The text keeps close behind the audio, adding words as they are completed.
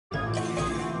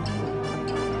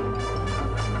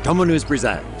TomoNews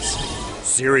presents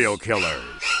Serial Killers.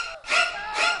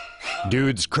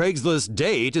 Dude's Craigslist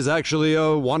date is actually a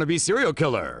wannabe serial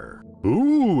killer.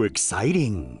 Ooh,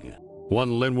 exciting.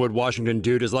 One Linwood, Washington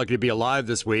dude is lucky to be alive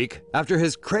this week after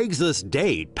his Craigslist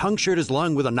date punctured his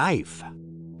lung with a knife.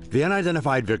 The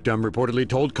unidentified victim reportedly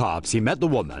told cops he met the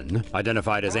woman,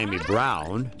 identified as Amy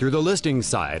Brown, through the listing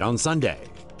site on Sunday.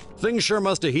 Things sure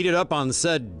must have heated up on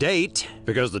said date,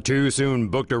 because the two soon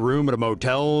booked a room at a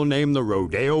motel named the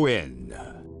Rodeo Inn.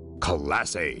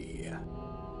 Classy.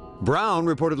 Brown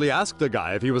reportedly asked the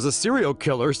guy if he was a serial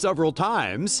killer several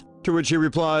times, to which he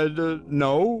replied,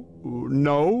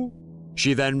 no.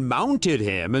 She then mounted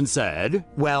him and said,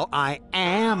 "Well, I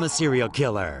am a serial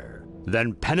killer,"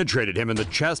 then penetrated him in the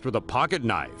chest with a pocket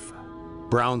knife.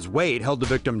 Brown's weight held the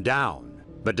victim down,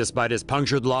 but despite his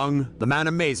punctured lung, the man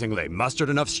amazingly mustered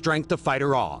enough strength to fight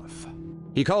her off.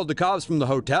 He called the cops from the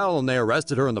hotel and they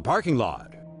arrested her in the parking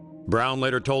lot. Brown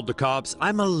later told the cops,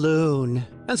 "I'm a loon,"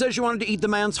 and said she wanted to eat the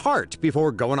man's heart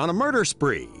before going on a murder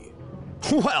spree.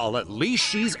 Well, at least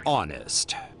she's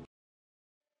honest.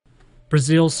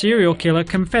 Brazil's serial killer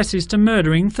confesses to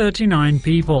murdering 39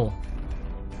 people.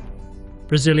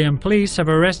 Brazilian police have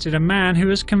arrested a man who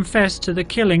has confessed to the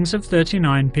killings of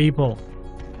 39 people.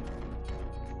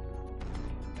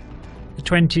 The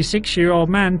 26-year-old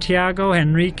man Thiago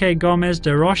Henrique Gomes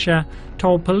de Rocha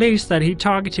told police that he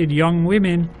targeted young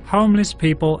women, homeless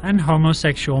people and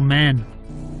homosexual men.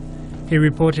 He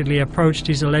reportedly approached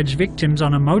his alleged victims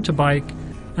on a motorbike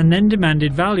and then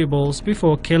demanded valuables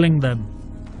before killing them.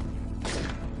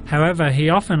 However, he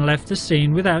often left the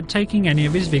scene without taking any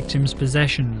of his victims'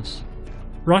 possessions.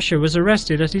 Rocha was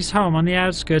arrested at his home on the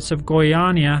outskirts of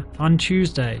Goiânia on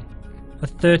Tuesday. A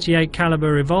 .38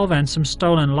 caliber revolver and some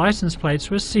stolen license plates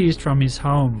were seized from his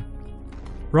home.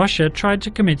 Rocha tried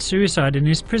to commit suicide in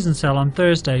his prison cell on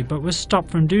Thursday, but was stopped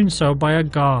from doing so by a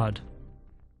guard.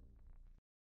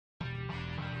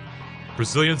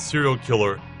 Brazilian serial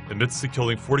killer admits to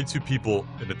killing 42 people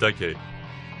in a decade.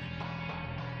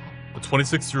 A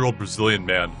 26-year-old Brazilian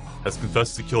man has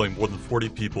confessed to killing more than 40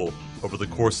 people over the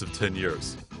course of 10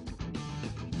 years.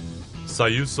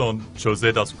 Sailson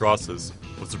José das Graças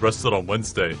was arrested on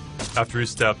Wednesday after he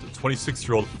stabbed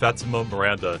 26-year-old Fatima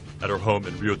Miranda at her home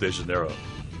in Rio de Janeiro.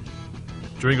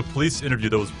 During a police interview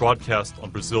that was broadcast on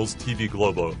Brazil's TV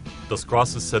Globo, Das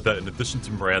Graças said that in addition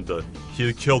to Miranda, he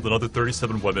had killed another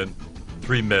 37 women,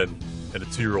 3 men, and a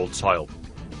 2-year-old child.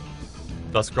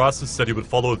 Das Graças said he would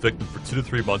follow a victim for 2 to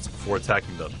 3 months before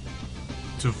attacking them.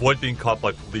 To avoid being caught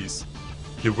by police,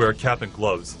 he would wear a cap and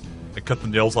gloves and cut the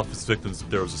nails off his victims if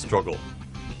there was a struggle.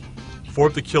 4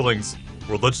 of the killings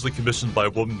were allegedly commissioned by a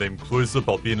woman named Cloisa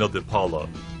Balbina de Paula,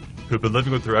 who had been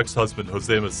living with her ex-husband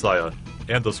Jose Messiah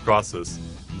and Das Graças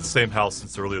in the same house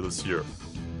since earlier this year.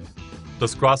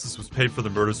 Das Graças was paid for the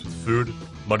murders with food,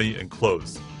 money, and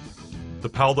clothes. De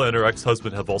Paula and her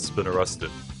ex-husband have also been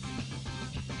arrested.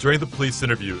 During the police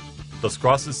interview, Das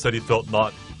Graças said he felt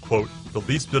not, quote, the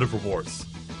least bit of remorse,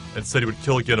 and said he would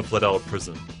kill again if let out of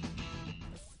prison.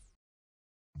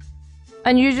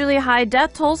 Unusually high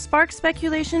death toll sparks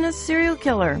speculation as serial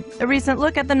killer. A recent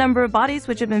look at the number of bodies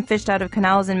which have been fished out of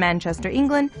canals in Manchester,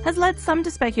 England, has led some to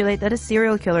speculate that a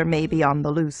serial killer may be on the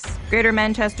loose. Greater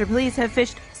Manchester Police have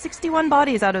fished 61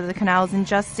 bodies out of the canals in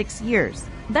just 6 years.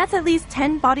 That's at least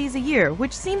 10 bodies a year,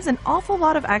 which seems an awful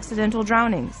lot of accidental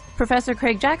drownings. Professor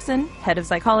Craig Jackson, head of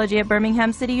psychology at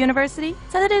Birmingham City University,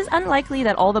 said it is unlikely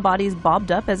that all the bodies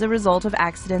bobbed up as a result of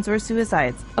accidents or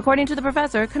suicides. According to the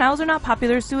professor, canals are not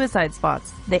popular suicide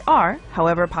spots. They are,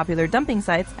 however, popular dumping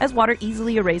sites, as water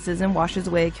easily erases and washes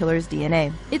away a killer's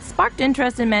DNA. It sparked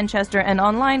interest in Manchester and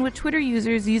online, with Twitter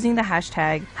users using the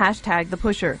hashtag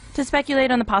 #ThePusher to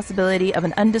speculate on the possibility of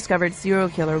an undiscovered serial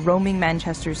killer roaming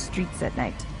Manchester's streets at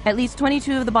night. At least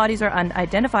 22 of the bodies are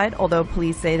unidentified, although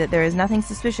police say that there is nothing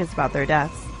suspicious about their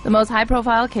deaths. The most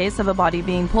high-profile case of a body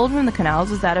being pulled from the canals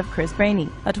was that of Chris Brainey,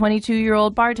 a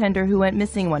 22-year-old bartender who went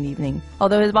missing one evening.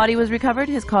 Although his body was recovered,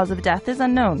 his cause of death is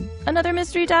unknown. Another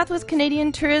mystery death was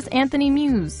Canadian tourist Anthony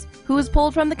Muse, who was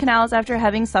pulled from the canals after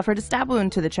having suffered a stab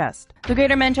wound to the chest. The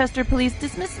Greater Manchester Police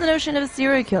dismissed the notion of a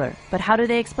serial killer, but how do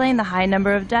they explain the high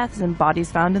number of deaths and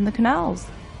bodies found in the canals?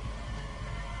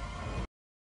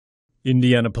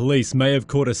 Indiana police may have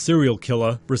caught a serial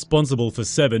killer responsible for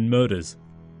 7 murders.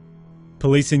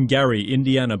 Police in Gary,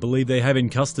 Indiana believe they have in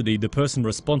custody the person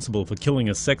responsible for killing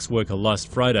a sex worker last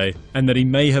Friday, and that he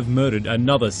may have murdered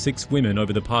another 6 women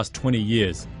over the past 20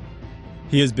 years.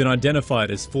 He has been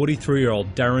identified as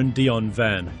 43-year-old Darren Dion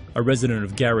Van, a resident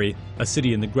of Gary, a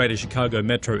city in the greater Chicago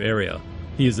metro area.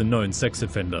 He is a known sex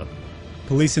offender.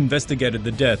 Police investigated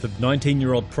the death of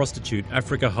 19-year-old prostitute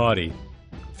Africa Hardy.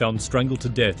 found strangled to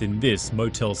death in this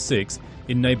Motel 6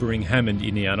 in neighbouring Hammond,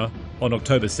 Indiana, on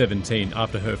October 17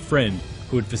 after her friend,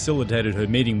 who had facilitated her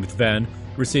meeting with Van,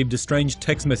 received a strange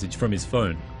text message from his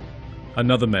phone.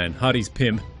 Another man, Hardy's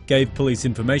pimp, gave police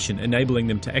information enabling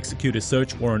them to execute a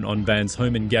search warrant on Van's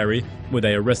home in Gary, where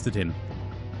they arrested him.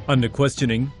 Under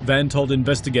questioning, Van told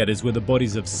investigators where the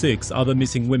bodies of 6 other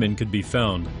missing women could be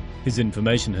found. His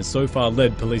information has so far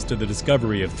led police to the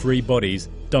discovery of 3 bodies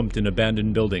dumped in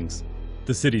abandoned buildings.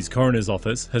 The city's coroner's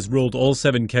office has ruled all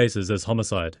 7 cases as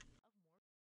homicide.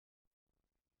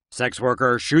 Sex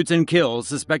worker shoots and kills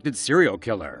suspected serial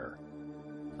killer.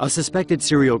 A suspected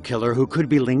serial killer who could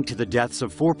be linked to the deaths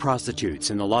of 4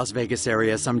 prostitutes in the Las Vegas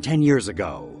area some 10 years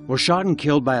ago was shot and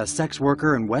killed by a sex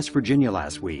worker in West Virginia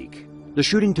last week. The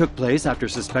shooting took place after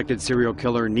suspected serial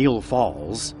killer Neil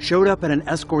Falls showed up at an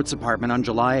escort's apartment on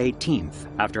July 18th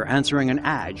after answering an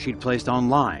ad she'd placed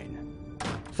online.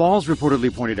 Falls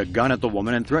reportedly pointed a gun at the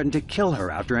woman and threatened to kill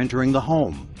her after entering the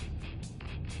home.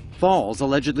 Falls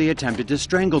allegedly attempted to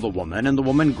strangle the woman, and the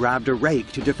woman grabbed a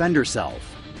rake to defend herself.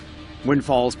 When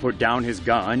Falls put down his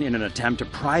gun in an attempt to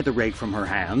pry the rake from her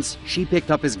hands, she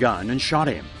picked up his gun and shot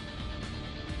him.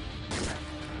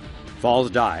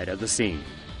 Falls died at the scene.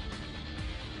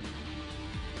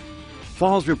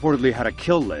 Falls reportedly had a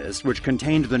kill list which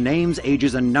contained the names,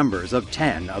 ages, and numbers of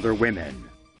 10 other women.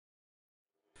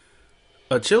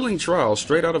 A chilling trial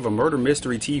straight out of a murder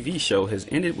mystery TV show has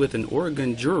ended with an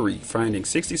Oregon jury finding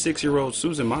 66-year-old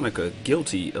Susan Monica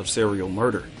guilty of serial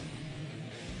murder.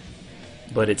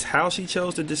 But it's how she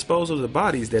chose to dispose of the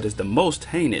bodies that is the most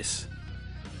heinous.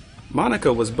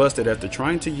 Monica was busted after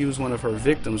trying to use one of her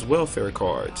victims' welfare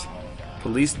cards.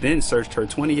 Police then searched her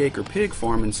 20-acre pig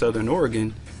farm in southern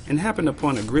Oregon and happened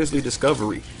upon a grisly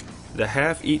discovery: the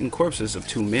half-eaten corpses of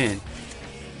 2 men.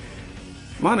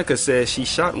 Monica says she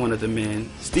shot one of the men,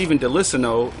 Stephen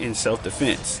DeLisano, in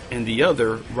self-defense, and the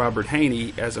other, Robert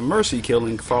Haney, as a mercy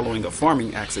killing following a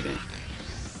farming accident.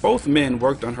 Both men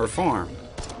worked on her farm.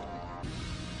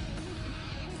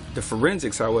 The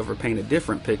forensics, however, paint a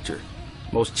different picture.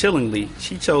 Most chillingly,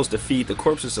 she chose to feed the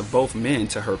corpses of both men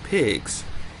to her pigs.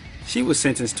 She was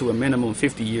sentenced to a minimum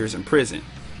 50 years in prison.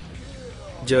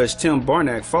 Judge Tim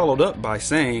Barnack followed up by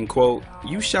saying, quote,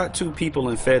 "You shot 2 people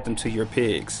and fed them to your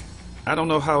pigs. I don't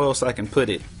know how else I can put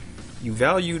it. You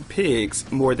valued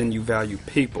pigs more than you valued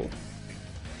people."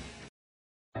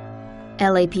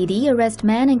 LAPD arrest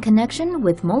man in connection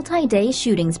with multi-day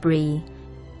shooting spree.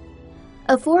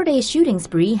 A 4-day shooting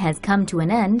spree has come to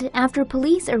an end after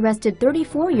police arrested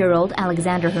 34-year-old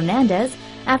Alexander Hernandez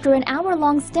after an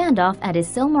hour-long standoff at his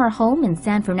Silmar home in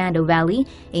San Fernando Valley,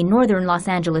 a northern Los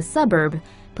Angeles suburb.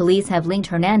 Police have linked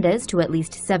Hernandez to at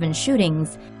least 7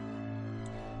 shootings.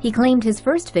 He claimed his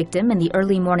first victim in the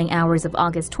early morning hours of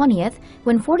August 20th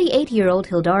when 48-year-old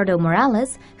Hildardo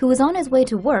Morales, who was on his way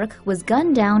to work, was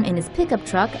gunned down in his pickup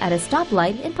truck at a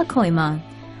stoplight in Pacoima.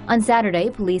 On Saturday,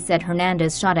 police said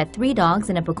Hernandez shot at 3 dogs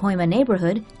in a Pacoima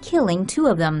neighborhood, killing 2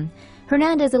 of them.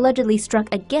 Hernandez allegedly struck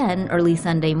again early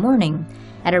Sunday morning.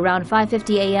 At around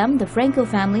 5:50 a.m., the Franco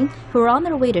family, who were on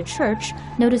their way to church,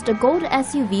 noticed a gold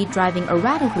SUV driving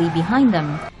erratically behind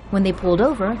them. When they pulled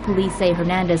over, police say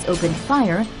Hernandez opened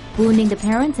fire, wounding the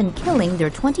parents and killing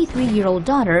their 23-year-old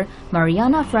daughter,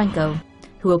 Mariana Franco,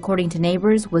 who, according to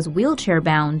neighbors, was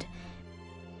wheelchair-bound.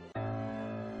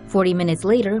 40 minutes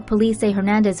later, police say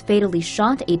Hernandez fatally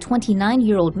shot a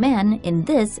 29-year-old man in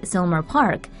this Silmar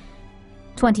Park.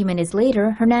 20 minutes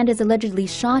later, Hernandez allegedly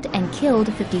shot and killed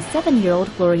 57-year-old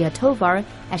Gloria Tovar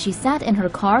as she sat in her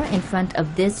car in front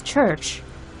of this church.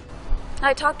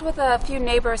 I talked with a few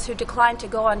neighbors who declined to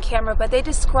go on camera, but they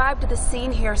described the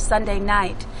scene here Sunday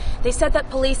night. They said that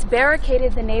police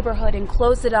barricaded the neighborhood and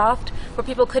closed it off where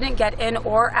people couldn't get in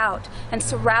or out, and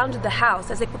surrounded the house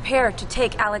as they prepared to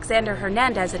take Alexander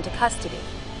Hernandez into custody.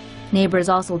 Neighbors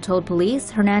also told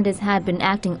police Hernandez had been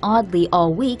acting oddly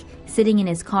all week, sitting in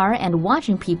his car and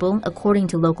watching people, according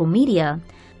to local media.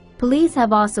 Police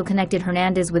have also connected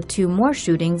Hernandez with 2 more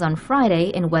shootings on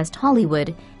Friday in West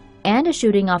Hollywood, and a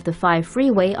shooting off the 5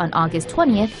 freeway on August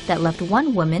 20th that left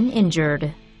 1 woman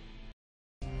injured.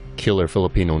 Killer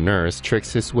Filipino nurse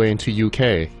tricks his way into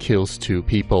UK, kills 2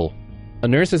 people. A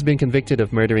nurse has been convicted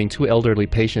of murdering 2 elderly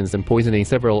patients and poisoning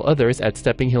several others at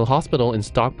Stepping Hill Hospital in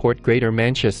Stockport, Greater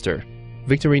Manchester.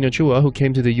 Victorino Chua, who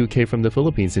came to the UK from the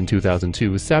Philippines in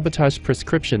 2002, sabotaged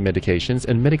prescription medications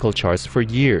and medical charts for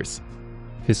years.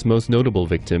 His most notable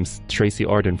victims, Tracy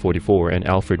Arden, 44, and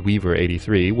Alfred Weaver,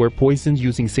 83, were poisoned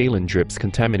using saline drips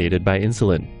contaminated by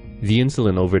insulin. The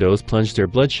insulin overdose plunged their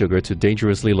blood sugar to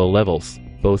dangerously low levels.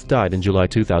 Both died in July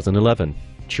 2011.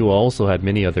 Chua also had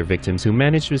many other victims who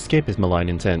managed to escape his malign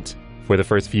intent. For the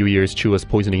first few years, Chua's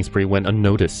poisoning spree went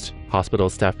unnoticed. Hospital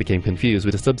staff became confused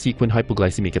with the subsequent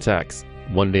hypoglycemic attacks.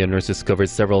 One day, a nurse discovered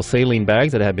several saline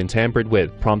bags that had been tampered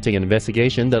with, prompting an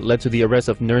investigation that led to the arrest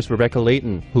of nurse Rebecca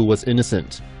Layton, who was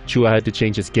innocent. Chua had to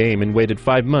change his game and waited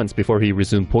 5 months before he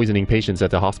resumed poisoning patients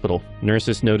at the hospital.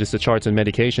 Nurses noticed the charts and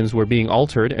medications were being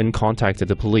altered and contacted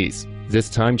the police. This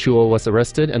time, Chua was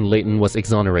arrested and Layton was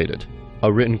exonerated.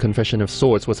 A written confession of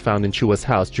sorts was found in Chua's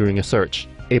house during a search.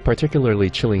 A particularly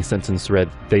chilling sentence read,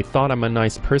 "They thought I'm a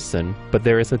nice person, but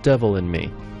there is a devil in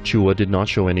me." Chua did not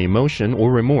show any emotion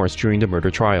or remorse during the murder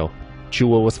trial.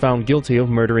 Chua was found guilty of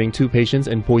murdering 2 patients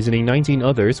and poisoning 19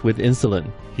 others with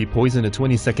insulin. He poisoned a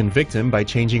 22nd victim by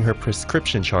changing her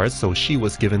prescription charts so she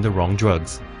was given the wrong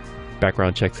drugs.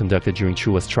 Background checks conducted during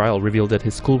Chua's trial revealed that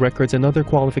his school records and other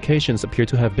qualifications appear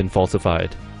to have been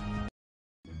falsified.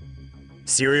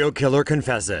 Serial killer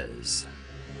confesses.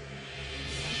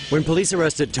 When police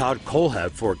arrested Todd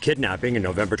Kohlhepp for kidnapping in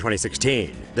November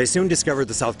 2016, they soon discovered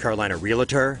the South Carolina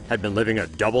realtor had been living a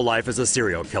double life as a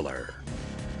serial killer.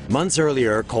 Months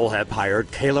earlier, Kohlhepp hired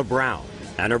Kayla Brown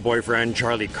and her boyfriend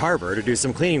Charlie Carver to do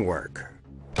some cleaning work.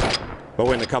 But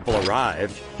when the couple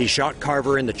arrived, he shot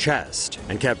Carver in the chest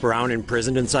and kept Brown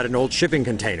imprisoned inside an old shipping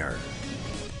container.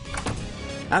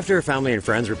 After family and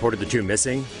friends reported the 2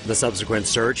 missing, the subsequent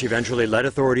search eventually led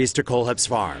authorities to Kohlhepp's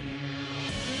farm.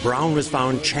 Brown was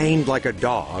found chained like a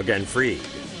dog and freed.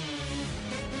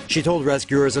 She told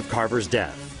rescuers of Carver's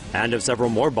death and of several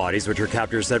more bodies which her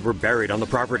captors said were buried on the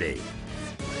property.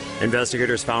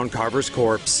 Investigators found Carver's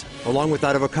corpse, along with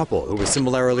that of a couple who was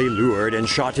similarly lured and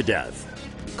shot to death.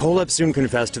 Kohlhepp soon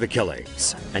confessed to the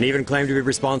killings, and even claimed to be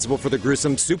responsible for the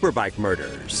gruesome superbike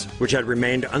murders, which had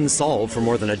remained unsolved for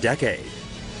more than a decade.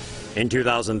 In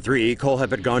 2003, Kohlhepp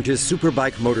had gone to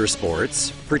Superbike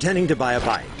Motorsports, pretending to buy a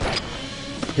bike.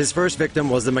 His first victim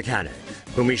was the mechanic,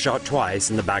 whom he shot twice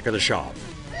in the back of the shop.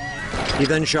 He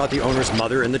then shot the owner's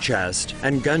mother in the chest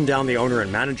and gunned down the owner and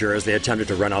manager as they attempted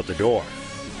to run out the door.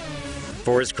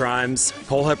 For his crimes,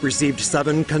 Kohlhepp received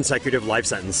 7 consecutive life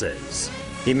sentences.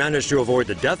 He managed to avoid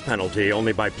the death penalty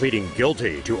only by pleading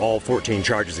guilty to all 14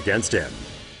 charges against him.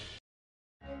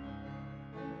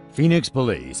 Phoenix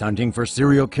police hunting for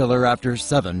serial killer after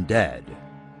 7 dead.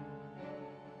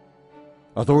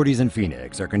 Authorities in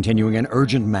Phoenix are continuing an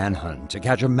urgent manhunt to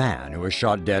catch a man who has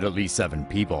shot dead at least 7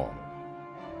 people.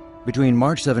 Between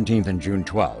March 17th and June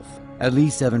 12th, at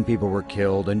least 7 people were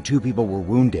killed and 2 people were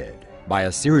wounded by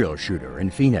a serial shooter in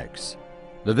Phoenix.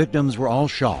 The victims were all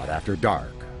shot after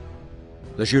dark.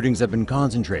 The shootings have been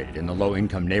concentrated in the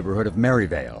low-income neighborhood of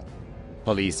Maryvale.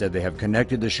 Police said they have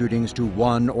connected the shootings to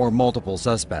one or multiple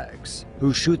suspects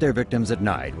who shoot their victims at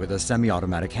night with a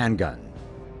semi-automatic handgun.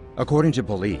 According to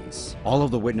police, all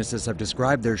of the witnesses have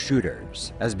described their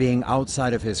shooters as being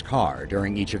outside of his car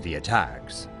during each of the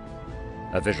attacks.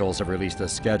 Officials have released a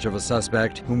sketch of a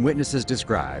suspect whom witnesses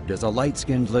described as a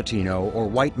light-skinned Latino or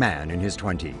white man in his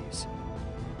 20s.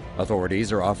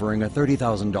 Authorities are offering a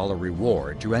 $30,000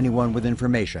 reward to anyone with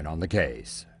information on the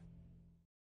case.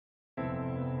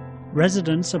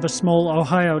 Residents of a small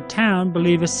Ohio town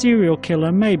believe a serial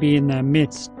killer may be in their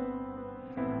midst.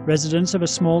 Residents of a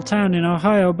small town in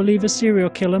Ohio believe a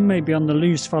serial killer may be on the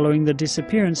loose following the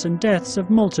disappearance and deaths of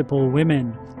multiple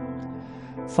women.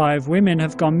 5 women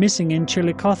have gone missing in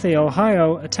Chillicothe,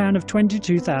 Ohio, a town of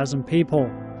 22,000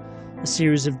 people. A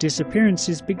series of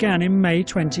disappearances began in May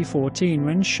 2014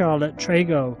 when Charlotte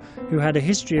Trago, who had a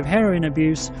history of heroin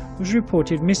abuse, was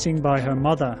reported missing by her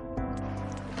mother.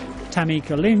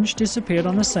 Tamika Lynch disappeared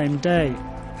on the same day.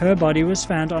 Her body was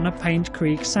found on a Paint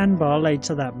Creek sandbar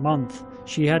later that month.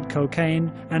 She had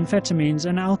cocaine, amphetamines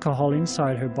and alcohol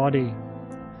inside her body.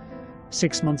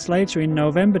 6 months later, in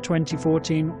November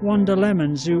 2014, Wanda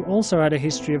Lemons, who also had a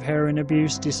history of heroin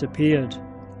abuse, disappeared.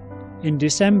 In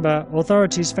December,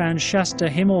 authorities found Shasta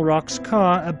Himmelrock's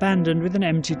car abandoned with an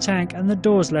empty tank and the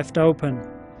doors left open.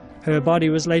 Her body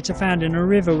was later found in a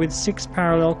river with 6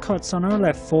 parallel cuts on her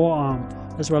left forearm,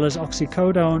 as well as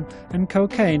oxycodone and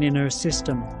cocaine in her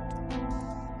system.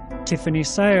 Tiffany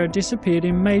Sayer disappeared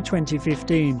in May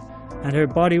 2015, and her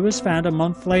body was found a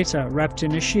month later wrapped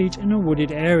in a sheet in a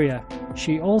wooded area.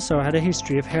 She also had a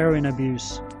history of heroin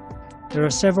abuse. There are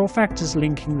several factors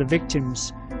linking the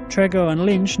victims. Trago and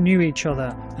Lynch knew each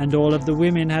other, and all of the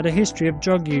women had a history of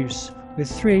drug use, with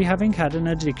 3 having had an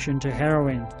addiction to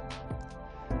heroin.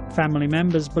 Family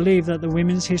members believe that the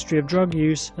women's history of drug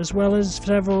use, as well as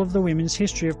several of the women's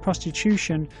history of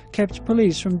prostitution, kept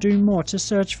police from doing more to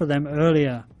search for them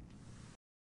earlier.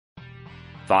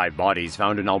 5 bodies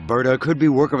found in Alberta could be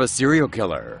work of a serial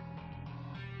killer.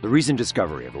 The recent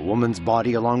discovery of a woman's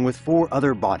body along with 4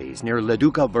 other bodies near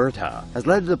Leduc, Alberta, has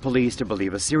led the police to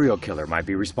believe a serial killer might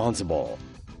be responsible.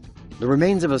 The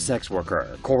remains of a sex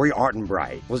worker, Corey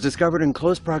Ottenbright, was discovered in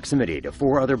close proximity to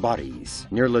 4 other bodies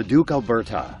near Leduc,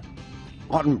 Alberta.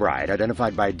 Ottenbright,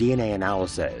 identified by DNA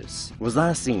analysis, was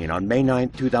last seen on May 9,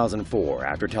 2004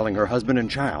 after telling her husband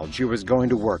and child she was going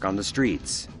to work on the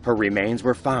streets. Her remains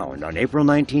were found on April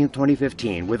 19,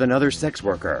 2015 with another sex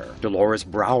worker, Dolores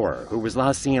Brower, who was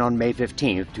last seen on May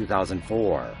 15,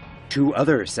 2004. 2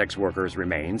 other sex workers'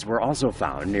 remains were also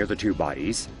found near the 2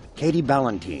 bodies. Katie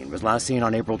Ballantine was last seen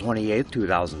on April 28,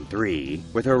 2003,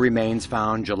 with her remains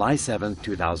found July 7,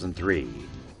 2003.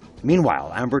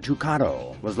 Meanwhile, Amber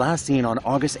Tucato was last seen on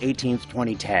August 18,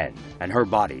 2010, and her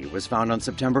body was found on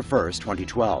September 1,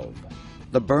 2012.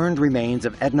 The burned remains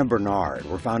of Edna Bernard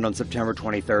were found on September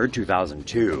 23,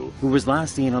 2002, who was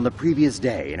last seen on the previous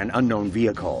day in an unknown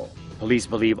vehicle. Police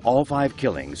believe all 5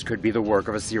 killings could be the work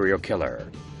of a serial killer.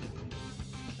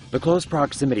 The close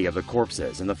proximity of the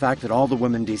corpses and the fact that all the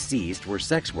women deceased were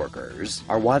sex workers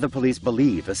are why the police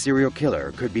believe a serial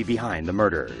killer could be behind the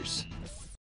murders.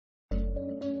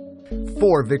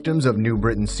 4 victims of New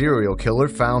Britain serial killer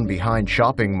found behind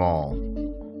shopping mall.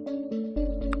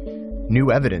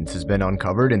 New evidence has been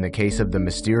uncovered in the case of the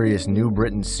mysterious New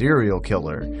Britain serial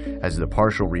killer, as the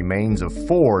partial remains of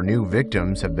 4 new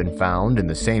victims have been found in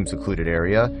the same secluded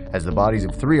area as the bodies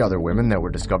of 3 other women that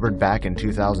were discovered back in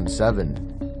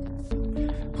 2007.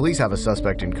 Police have a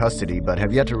suspect in custody but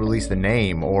have yet to release the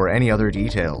name or any other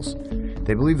details.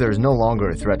 They believe there is no longer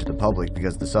a threat to the public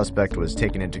because the suspect was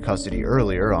taken into custody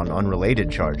earlier on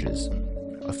unrelated charges.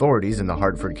 Authorities in the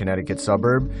Hartford, Connecticut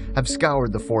suburb have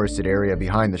scoured the forested area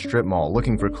behind the strip mall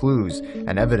looking for clues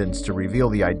and evidence to reveal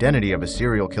the identity of a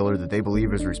serial killer that they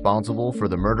believe is responsible for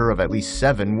the murder of at least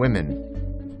 7 women.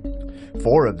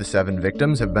 4 of the 7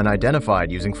 victims have been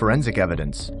identified using forensic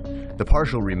evidence. The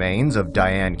partial remains of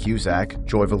Diane Cusack,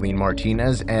 Joyvaline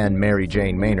Martinez, and Mary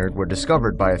Jane Maynard were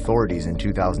discovered by authorities in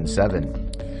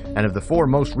 2007. And of the 4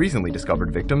 most recently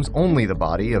discovered victims, only the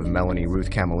body of Melanie Ruth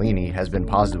Camellini has been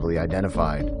positively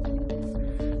identified.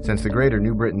 Since the Greater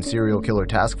New Britain Serial Killer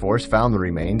Task Force found the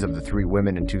remains of the 3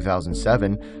 women in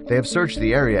 2007, they have searched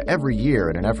the area every year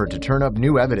in an effort to turn up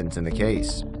new evidence in the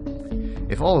case.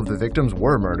 If all of the victims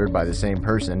were murdered by the same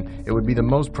person, it would be the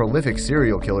most prolific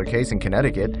serial killer case in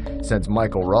Connecticut since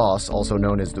Michael Ross, also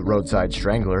known as the Roadside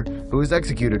Strangler, who was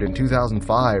executed in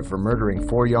 2005 for murdering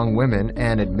 4 young women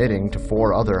and admitting to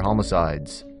 4 other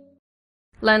homicides.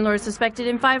 Landlord suspected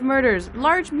in 5 murders.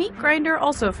 Large meat grinder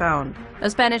also found. A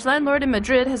Spanish landlord in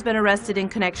Madrid has been arrested in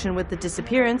connection with the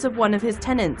disappearance of one of his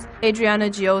tenants, Adriana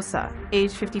Giosa,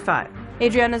 age 55.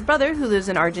 Adriana's brother, who lives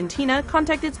in Argentina,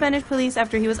 contacted Spanish police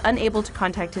after he was unable to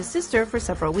contact his sister for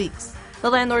several weeks. The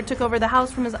landlord took over the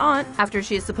house from his aunt after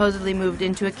she is supposedly moved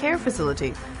into a care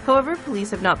facility. However,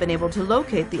 police have not been able to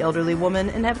locate the elderly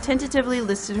woman and have tentatively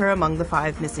listed her among the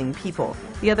 5 missing people.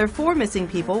 The other 4 missing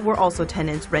people were also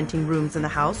tenants renting rooms in the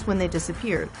house when they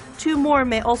disappeared. 2 more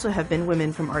may also have been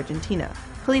women from Argentina.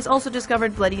 Police also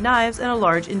discovered bloody knives and a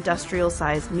large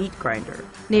industrial-sized meat grinder.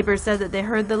 Neighbors said that they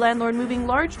heard the landlord moving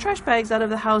large trash bags out of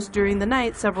the house during the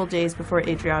night several days before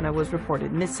Adriana was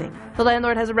reported missing. The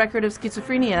landlord has a record of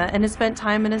schizophrenia and has spent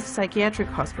time in a psychiatric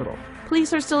hospital.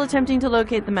 Police are still attempting to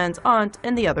locate the man's aunt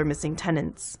and the other missing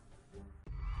tenants.